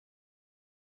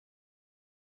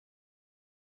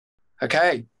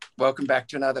Okay, welcome back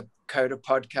to another Coda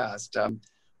podcast. I'm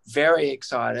very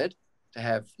excited to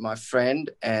have my friend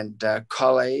and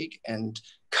colleague and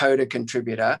Coda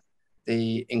contributor,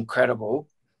 the incredible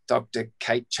Dr.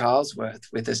 Kate Charlesworth,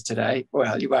 with us today.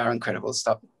 Well, you are incredible.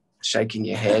 Stop shaking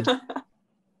your head.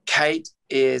 Kate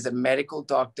is a medical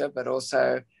doctor, but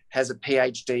also has a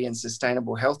PhD in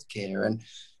sustainable healthcare and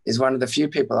is one of the few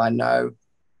people I know,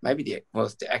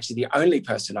 actually the only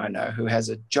person I know who has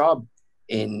a job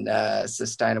in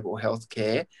sustainable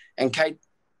healthcare. And Kate,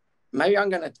 maybe I'm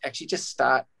going to actually just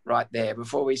start right there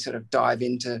before we sort of dive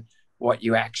into what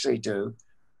you actually do.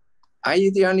 Are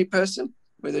you the only person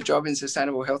with a job in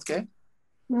sustainable healthcare?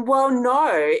 Well,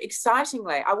 no,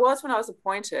 excitingly. I was when I was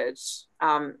appointed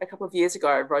a couple of years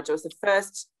ago, Roger. I was the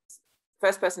first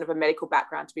person of a medical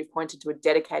background to be appointed to a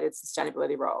dedicated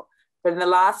sustainability role. But in the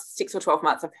last 6 or 12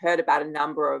 months, I've heard about a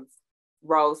number of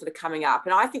roles that are coming up.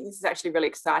 And I think this is actually really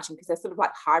exciting because they're sort of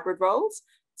like hybrid roles.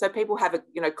 So people have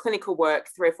clinical work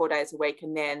 3 or 4 days a week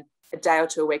and then a day or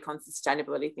two a week on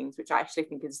sustainability things, which I actually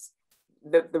think is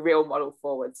the real model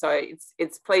forward. So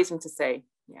it's pleasing to see.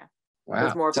 Yeah. Wow.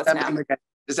 There's more of us now.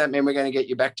 Does that mean we're going to get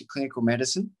you back to clinical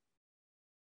medicine?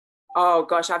 Oh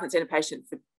gosh, I haven't seen a patient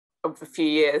for a few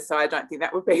years, so I don't think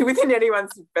that would be within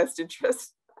anyone's best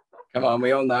interest. Come on,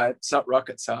 we all know it's not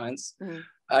rocket science.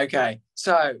 Okay,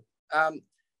 so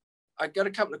I've got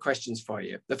a couple of questions for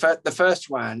you. The first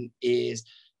one is,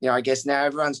 I guess now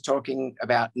everyone's talking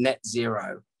about net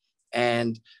zero.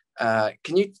 And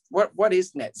what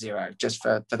is net zero, just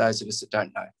for those of us that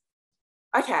don't know?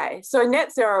 Okay, so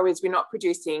net zero is we're not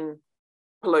producing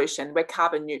pollution, we're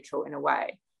carbon neutral in a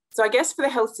way. So I guess for the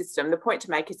health system, the point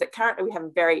to make is that currently we have a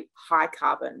very high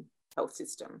carbon health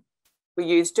system. We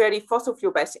use dirty fossil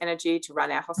fuel-based energy to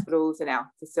run our hospitals and our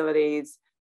facilities.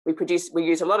 We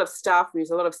use a lot of stuff, we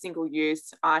use a lot of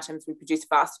single-use items, we produce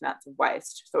vast amounts of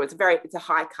waste. So it's a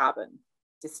high carbon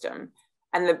system.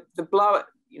 And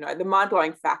the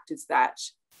mind-blowing fact is that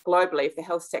globally, if the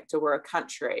health sector were a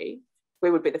country,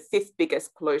 we would be the 5th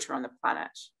biggest polluter on the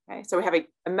planet. Okay? So we have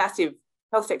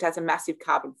health sector has a massive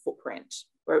carbon footprint.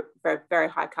 We're very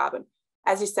high carbon.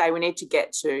 As you say, we need to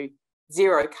get to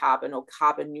zero carbon or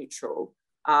carbon neutral,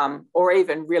 or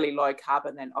even really low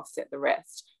carbon, then offset the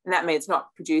rest. And that means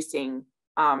not producing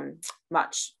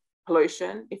much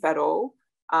pollution, if at all,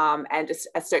 and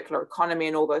a circular economy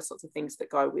and all those sorts of things that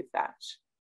go with that.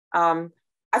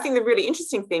 I think the really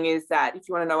interesting thing is that if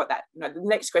you want to know what the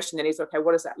next question then is, okay,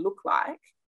 what does that look like?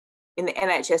 In the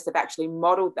NHS, they've actually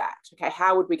modelled that. Okay,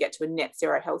 how would we get to a net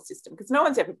zero health system? Because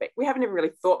we haven't even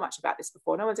really thought much about this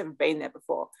before. No one's ever been there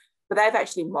before, but they've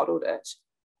actually modelled it.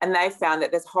 And they found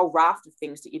that there's a whole raft of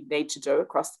things that you need to do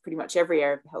across pretty much every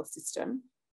area of the health system.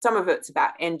 Some of it's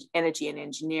about energy and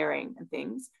engineering and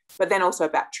things, but then also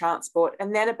about transport,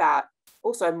 and then about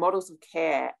also models of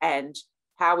care and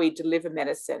how we deliver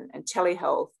medicine and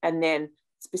telehealth, and then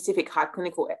specific high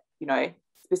clinical,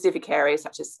 specific areas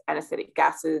such as anaesthetic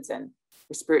gases and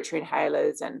respiratory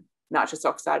inhalers and nitrous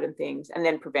oxide and things, and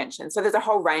then prevention. So there's a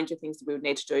whole range of things that we would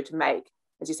need to do to make,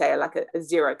 as you say, like a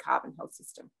zero carbon health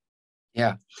system.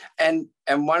 Yeah. And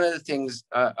one of the things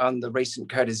on the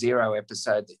recent Coda Zero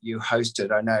episode that you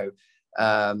hosted, I know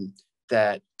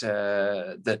that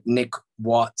Nick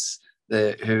Watts,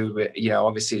 who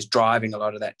obviously is driving a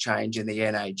lot of that change in the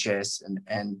NHS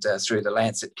and through the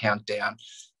Lancet Countdown,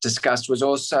 discussed was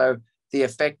also the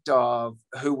effect of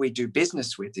who we do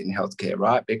business with in healthcare,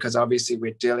 right? Because obviously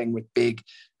we're dealing with big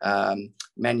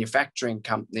manufacturing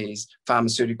companies,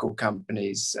 pharmaceutical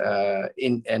companies,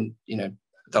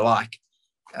 the like.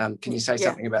 Can you say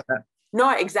something about that?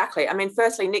 No, exactly. I mean,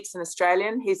 firstly, Nick's an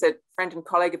Australian. He's a friend and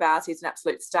colleague of ours. He's an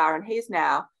absolute star, and he's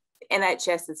now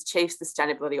NHS's Chief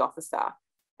Sustainability Officer.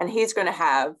 And he's going to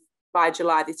have, by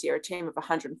July this year, a team of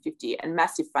 150 and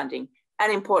massive funding,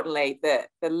 and importantly, the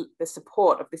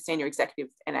support of the senior executive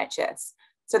of NHS.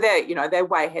 So they're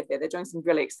way ahead there. They're doing some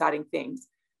really exciting things.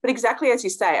 But exactly as you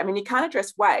say, I mean, you can't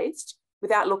address waste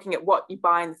without looking at what you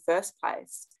buy in the first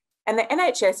place. And the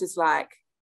NHS is one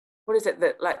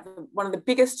of the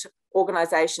biggest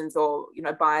organisations or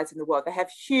buyers in the world. They have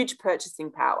huge purchasing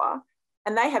power,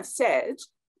 and they have said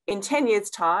in 10 years'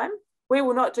 time, we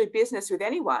will not do business with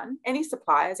anyone, any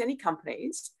suppliers, any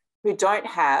companies who don't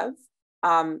have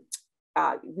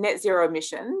net zero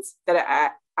emissions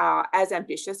that are as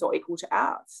ambitious or equal to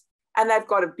ours. And they've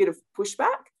got a bit of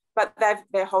pushback, but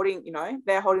they're holding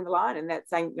the line, and they're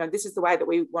saying, this is the way that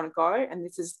we want to go, and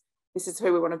this is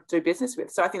who we want to do business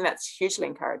with. So I think that's hugely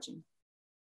encouraging.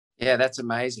 Yeah, that's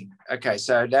amazing. Okay,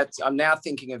 so I'm now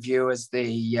thinking of you as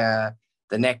the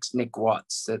next Nick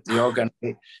Watts. That you're going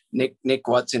to be Nick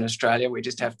Watts in Australia. We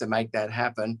just have to make that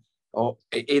happen. or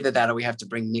either that or we have to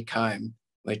bring Nick home,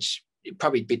 which is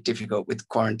probably a bit difficult with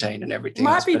quarantine and everything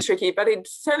Might else. be tricky, but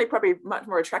it's certainly probably a much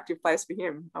more attractive place for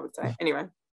him, I would say. Anyway,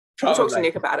 we'll talk to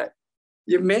Nick about it.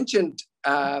 You mentioned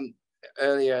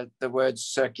earlier the word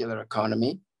circular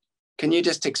economy. Can you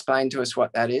just explain to us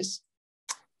what that is?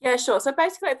 Yeah, sure. So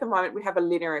basically at the moment we have a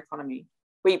linear economy.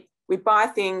 We buy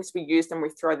things, we use them, we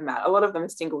throw them out. A lot of them are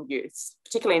single use,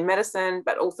 particularly in medicine,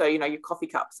 but also, you know, your coffee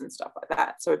cups and stuff like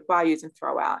that. So buy, use and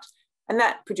throw out. And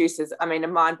that produces, I mean, a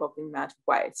mind-boggling amount of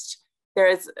waste. There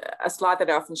is a slide that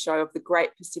I often show of the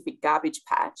Great Pacific Garbage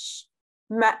Patch,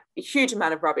 a huge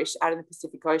amount of rubbish out in the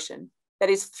Pacific Ocean that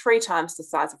is 3 times the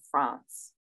size of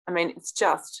France. I mean, it's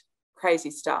just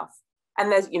crazy stuff. And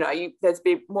there's, you know, there's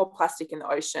been more plastic in the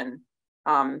ocean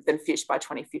than fish by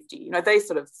 2050. You know, these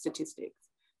sort of statistics.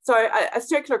 So a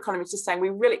circular economy is just saying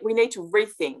we need to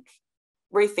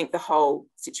rethink the whole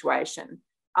situation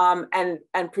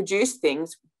and produce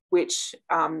things which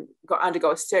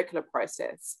undergo a circular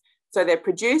process. So they're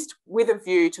produced with a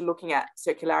view to looking at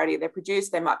circularity. They're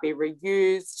produced, they might be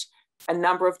reused a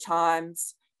number of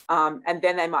times, and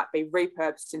then they might be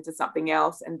repurposed into something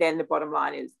else. And then the bottom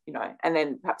line is, you know, and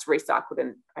then perhaps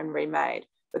recycled and remade.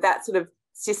 But that sort of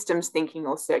systems thinking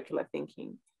or circular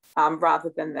thinking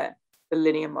rather than the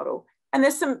linear model. And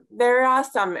there are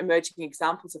some emerging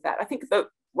examples of that. I think that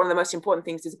one of the most important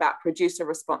things is about producer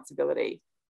responsibility.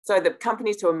 So the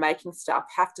companies who are making stuff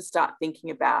have to start thinking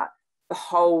about the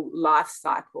whole life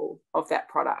cycle of that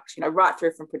product, you know, right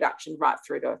through from production, right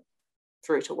through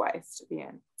to waste at the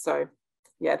end. So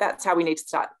yeah, that's how we need to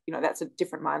start, you know, that's a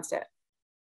different mindset.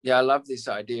 Yeah, I love this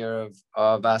idea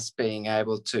of us being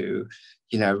able to,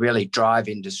 you know, really drive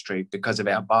industry because of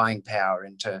our buying power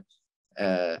into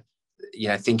you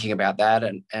know, thinking about that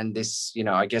and this, you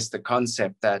know, I guess the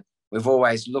concept that we've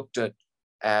always looked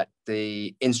at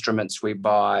the instruments we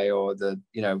buy or the,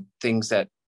 you know, things that,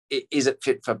 is it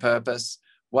fit for purpose?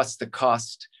 What's the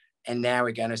cost? And now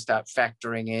we're going to start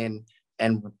factoring in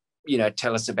and, you know,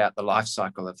 tell us about the life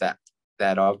cycle of that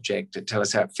object and tell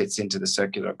us how it fits into the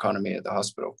circular economy of the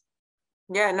hospital.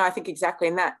 Yeah, no, I think exactly.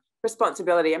 And that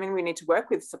responsibility, I mean, we need to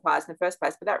work with suppliers in the first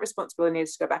place, but that responsibility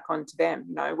needs to go back on to them,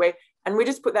 you know, and we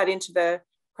just put that into the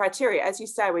criteria. As you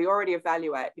say, we already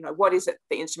evaluate, you know, what is it,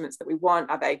 the instruments that we want,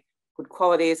 are they good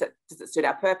quality, does it suit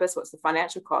our purpose, what's the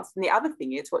financial cost? And the other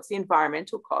thing is, what's the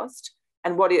environmental cost?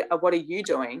 And what are you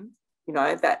doing, you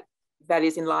know, that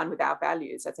is in line with our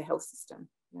values as a health system.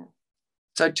 Yeah.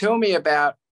 So tell me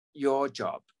about your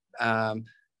job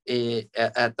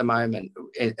at the moment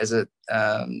as a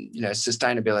you know,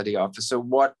 sustainability officer.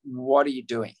 What are you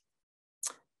doing?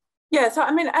 Yeah, so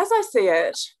I mean, as I see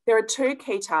it, there are 2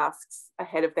 key tasks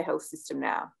ahead of the health system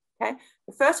now. Okay,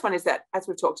 the first one is that, as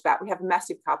we've talked about, we have a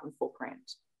massive carbon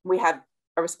footprint. We have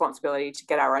a responsibility to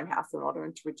get our own house in order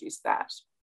and to reduce that.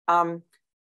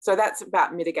 So that's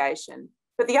about mitigation.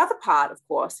 But the other part, of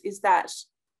course, is that,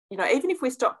 you know, even if we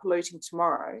stop polluting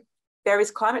tomorrow, there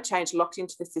is climate change locked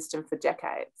into the system for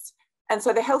decades. And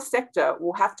so the health sector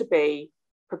will have to be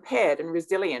prepared and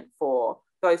resilient for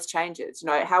those changes. You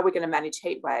know, how we're going to manage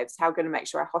heat waves, how we're going to make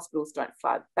sure our hospitals don't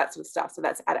flood, that sort of stuff. So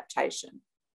that's adaptation.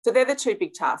 So they're the 2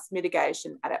 big tasks: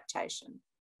 mitigation, adaptation.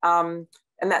 And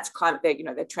that's climate, you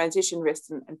know, they're transition risks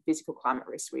and physical climate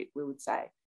risks, we would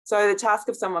say. So the task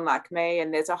of someone like me,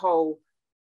 and there's a whole,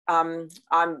 I'm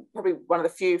probably one of the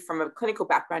few from a clinical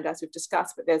background, as we've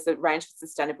discussed, but there's a range of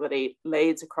sustainability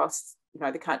leads across, you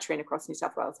know, the country and across New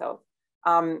South Wales Health.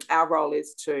 Our role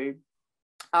is to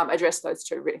address those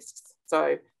 2 risks.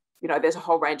 So, you know, there's a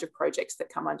whole range of projects that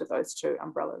come under those 2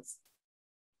 umbrellas.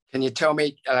 Can you tell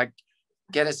me,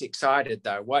 get us excited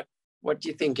though, what do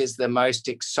you think is the most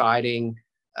exciting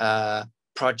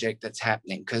project that's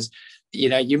happening? Because, you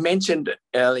know, you mentioned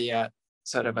earlier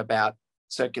sort of about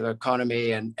circular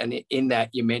economy and in that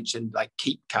you mentioned like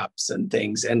keep cups and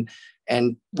things, and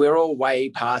we're all way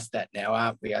past that now,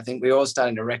 aren't we? I think we're all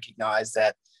starting to recognize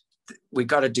that we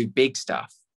got to do big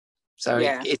stuff. So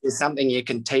yeah. Is there something you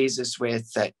can tease us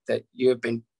with that you've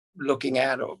been looking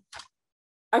at? Or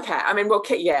okay, I mean, well,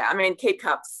 keep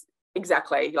cups,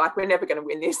 exactly. Like, we're never going to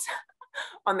win this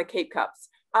on the keep cups.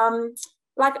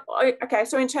 Okay,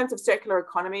 so in terms of circular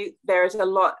economy, there is a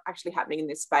lot actually happening in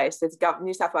this space. There's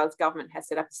New South Wales government has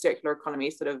set up a circular economy,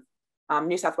 sort of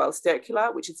New South Wales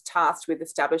Circular, which is tasked with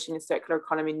establishing a circular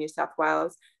economy in New South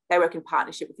Wales. They work in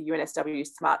partnership with the UNSW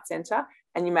Smart Centre,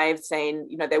 and you may have seen,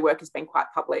 you know, their work has been quite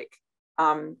public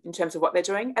in terms of what they're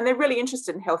doing, and they're really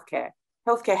interested in healthcare.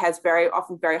 Healthcare has very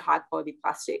often very high quality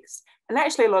plastics, and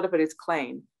actually a lot of it is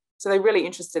clean. So they're really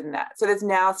interested in that. So there's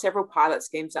now several pilot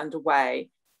schemes underway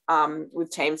with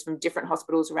teams from different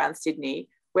hospitals around Sydney,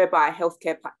 whereby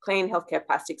clean healthcare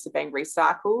plastics are being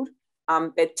recycled.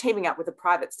 They're teaming up with the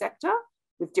private sector,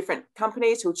 with different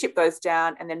companies who will chip those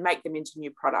down and then make them into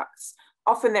new products.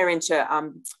 Often they're into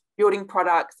building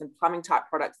products and plumbing type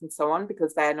products and so on,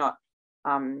 because they're not,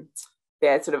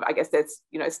 they're sort of, I guess there's,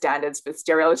 standards for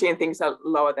sterility and things are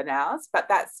lower than ours, but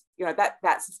that's,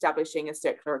 that's establishing a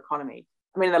circular economy.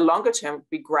 I mean, in the longer term, it would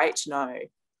be great to know,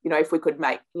 if we could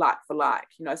make like for like,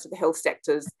 so the health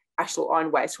sector's actual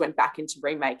own waste went back into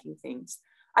remaking things.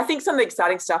 I think some of the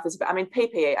exciting stuff is,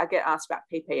 PPE, I get asked about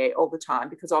PPE all the time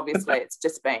because obviously it's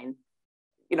just been,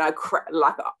 like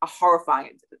a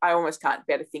horrifying, I almost can't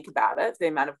bear to think about it, the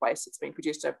amount of waste that's been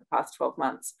produced over the past 12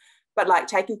 months. But like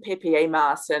taking PPE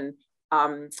masks and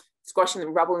squashing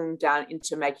them, rubbing them down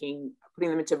into putting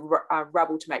them into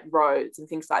rubble to make roads and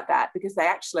things like that, because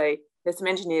there's some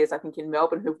engineers, I think, in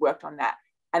Melbourne who've worked on that.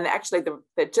 And actually,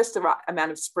 they're just the right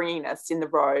amount of springiness in the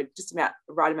road, just the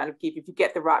right amount of give. If you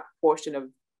get the right proportion of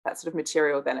that sort of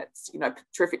material, then it's,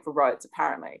 terrific for roads,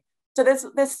 apparently. So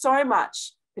there's so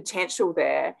much potential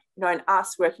there, and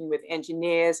us working with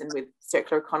engineers and with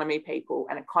circular economy people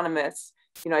and economists,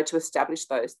 to establish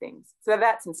those things. So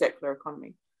that's in circular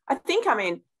economy. I think,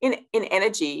 in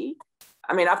energy,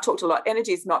 I've talked a lot,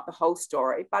 energy is not the whole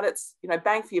story, but it's,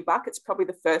 bang for your buck. It's probably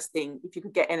the first thing. If you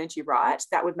could get energy right,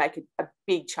 that would make a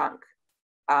big chunk,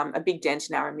 a big dent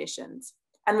in our emissions.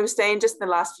 And we've seen just in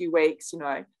the last few weeks,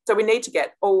 so we need to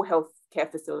get all healthcare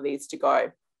facilities to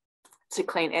go to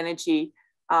clean energy.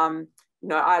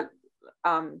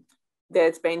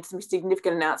 There's been some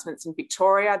significant announcements in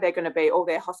Victoria. They're going to be, all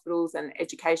their hospitals and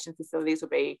education facilities will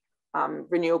be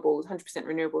renewables, 100%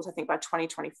 renewables, I think by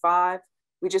 2025.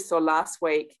 We just saw last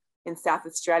week in South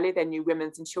Australia, their new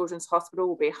women's and children's hospital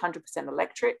will be 100%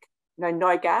 electric,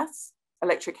 no gas,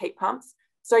 electric heat pumps.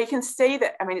 So you can see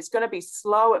that, it's going to be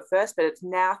slow at first, but it's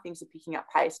now things are picking up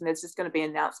pace, and there's just going to be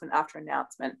announcement after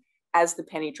announcement as the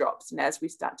penny drops and as we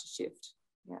start to shift.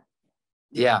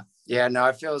 Yeah. No,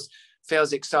 it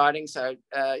feels exciting. So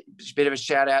a bit of a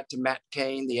shout out to Matt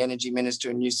Keane, the Energy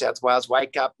Minister in New South Wales.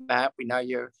 Wake up, Matt. We know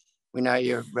you're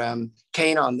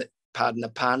keen on pardon the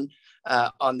pun,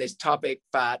 on this topic,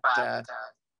 but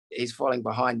he's falling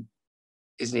behind,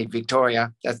 isn't he,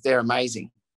 Victoria? They're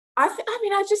amazing.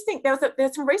 I just think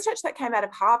there's some research that came out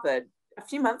of Harvard a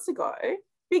few months ago,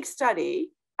 big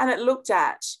study, and it looked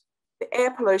at the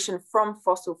air pollution from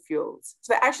fossil fuels.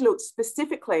 So they actually looked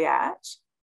specifically at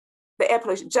the air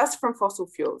pollution just from fossil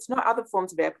fuels, not other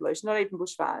forms of air pollution, not even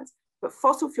bushfires, but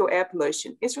fossil fuel air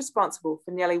pollution is responsible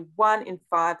for nearly 1 in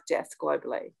 5 deaths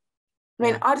globally.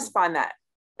 I just find that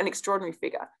an extraordinary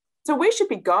figure. So we should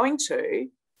be going to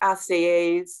our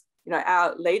CEs,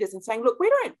 our leaders, and saying, look, we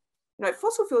don't,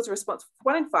 fossil fuels are responsible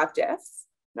for 1 in 5 deaths.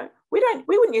 We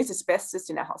wouldn't use asbestos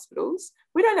in our hospitals.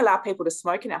 We don't allow people to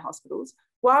smoke in our hospitals.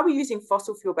 Why are we using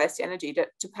fossil fuel-based energy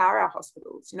to power our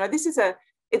hospitals? This is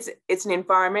it's an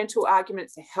environmental argument,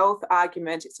 it's a health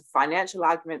argument, it's a financial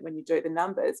argument when you do the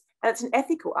numbers, and it's an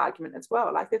ethical argument as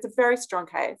well. Like, there's a very strong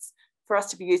case for us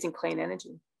to be using clean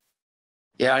energy.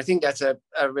 Yeah, I think that's a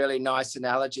really nice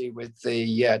analogy with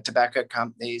the tobacco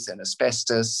companies and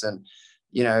asbestos. And,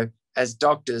 as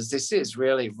doctors, this is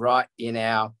really right in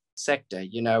our sector.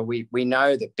 We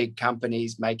know that big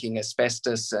companies making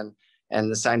asbestos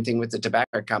and the same thing with the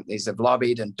tobacco companies have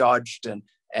lobbied and dodged and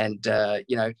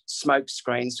smoke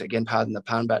screens, again, pardon the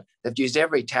pun, but they've used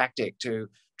every tactic to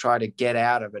try to get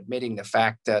out of admitting the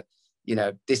fact that,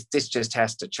 this just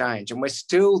has to change. And we're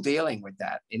still dealing with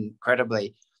that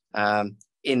incredibly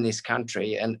in this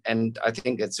country. And I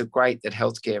think it's great that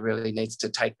healthcare really needs to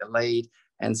take the lead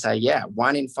and say,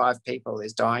 1 in 5 people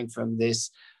is dying from this,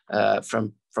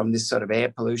 from this sort of air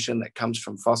pollution that comes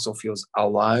from fossil fuels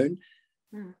alone,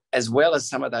 as well as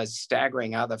some of those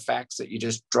staggering other facts that you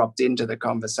just dropped into the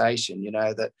conversation,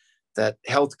 that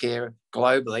healthcare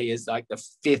globally is like the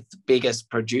 5th biggest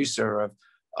producer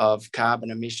of carbon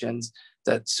emissions,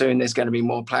 that soon there's going to be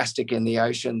more plastic in the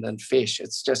ocean than fish.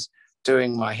 It's just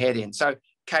doing my head in. So,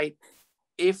 Kate,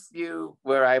 if you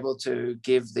were able to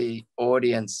give the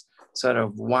audience sort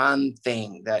of one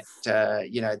thing that,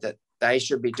 that they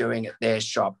should be doing at their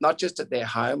shop, not just at their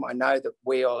home. I know that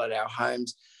we all at our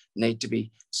homes need to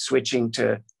be switching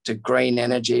to green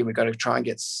energy. We've got to try and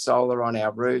get solar on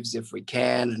our roofs if we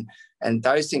can. And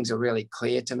those things are really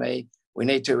clear to me. We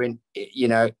need to,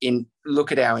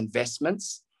 look at our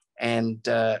investments and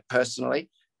personally,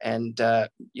 and,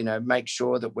 make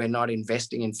sure that we're not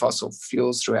investing in fossil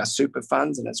fuels through our super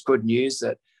funds. And it's good news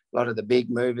that a lot of the big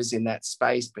movers in that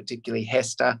space, particularly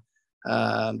Hester,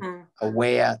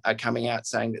 Aware, are coming out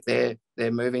saying that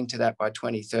they're moving to that by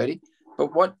 2030.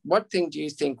 But what thing do you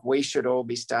think we should all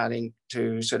be starting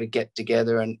to sort of get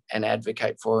together and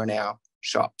advocate for in our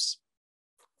shops?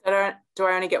 Do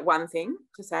I only get one thing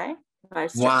to say? No,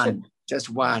 one, just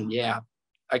one, yeah.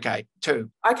 Okay,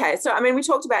 two. Okay, so I mean, we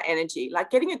talked about energy, like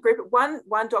getting a group of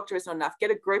one doctor is not enough.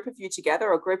 Get a group of you together,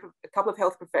 or a couple of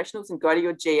health professionals, and go to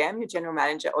your GM, your general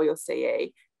manager, or your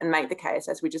CE, and make the case,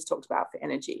 as we just talked about, for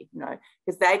energy.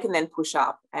 Because they can then push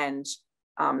up and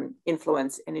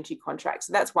influence energy contracts.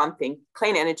 So that's one thing.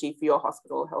 Clean energy for your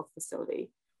hospital or health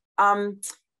facility.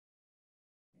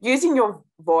 Using your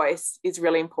voice is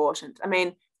really important. I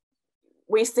mean,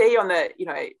 we see on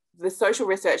the social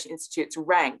research institutes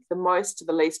rank the most to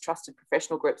the least trusted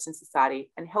professional groups in society,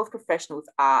 and health professionals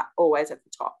are always at the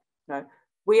top.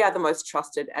 We are the most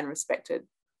trusted and respected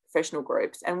professional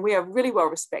groups, and we are really well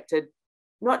respected,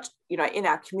 not in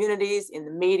our communities, in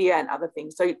the media, and other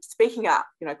things. So speaking up,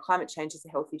 climate change is a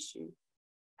health issue.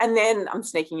 And then I'm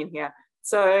sneaking in here.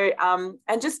 So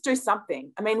and just do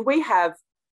something. I mean, we have,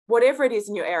 whatever it is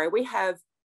in your area, we have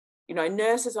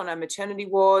nurses on our maternity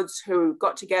wards who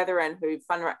got together and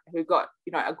who got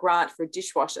a grant for a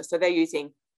dishwasher. So they're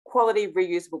using quality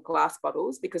reusable glass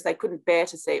bottles because they couldn't bear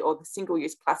to see all the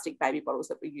single-use plastic baby bottles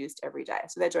that we used every day.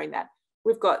 So they're doing that.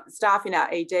 We've got staff in our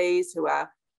EDs who are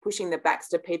pushing the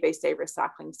Baxter PVC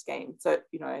recycling scheme. So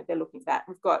they're looking at that.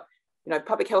 We've got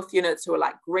public health units who are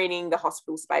like greening the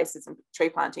hospital spaces and tree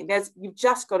planting. You've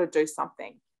just got to do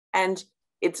something, and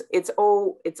it's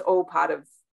all part of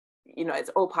it's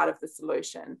all part of the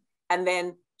solution. And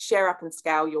then share up and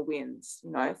scale your wins,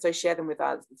 so share them with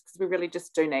us, because we really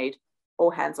just do need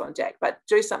all hands on deck. But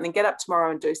do something. Get up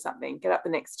tomorrow and do something. Get up the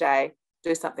next day,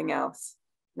 do something else.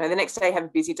 The next day have a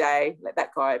busy day, let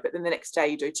that go. But then the next day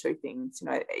you do two things.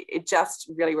 It just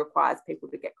really requires people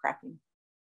to get cracking.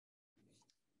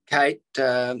 Kate,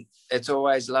 it's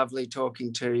always lovely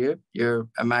talking to you. You're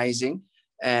amazing.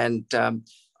 And I'm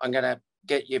going to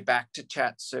get you back to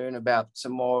chat soon about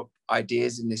some more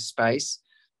ideas in this space.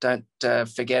 Don't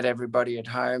forget, everybody at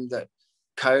home, that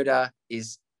CODA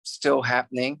is still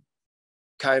happening.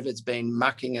 COVID's been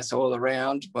mucking us all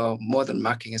around. Well, more than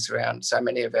mucking us around. So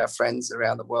many of our friends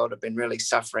around the world have been really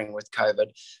suffering with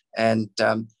COVID. And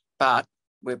but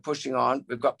we're pushing on.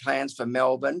 We've got plans for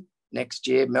Melbourne next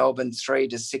year, Melbourne 3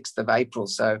 to 6th of April.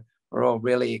 So we're all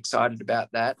really excited about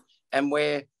that. And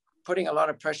we're putting a lot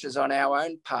of pressures on our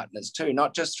own partners too,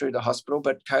 not just through the hospital,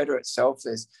 but CODA itself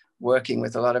is working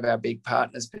with a lot of our big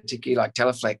partners, particularly like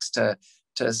Teleflex,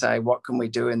 to say, what can we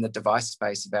do in the device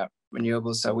space about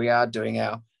renewables? So we are doing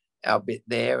our bit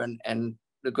there, and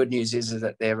the good news is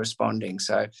that they're responding.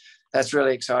 So that's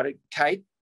really exciting. Kate,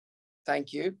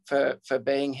 thank you for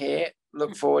being here.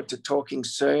 Look forward to talking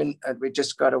soon. And we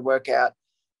just got to work out,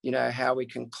 how we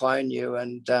can clone you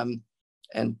and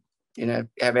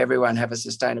have everyone have a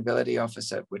sustainability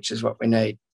officer, which is what we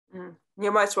need.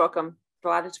 You're most welcome.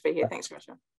 Delighted to be here. Thanks,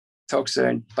 Roger. Talk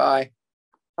soon. Bye.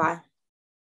 Bye.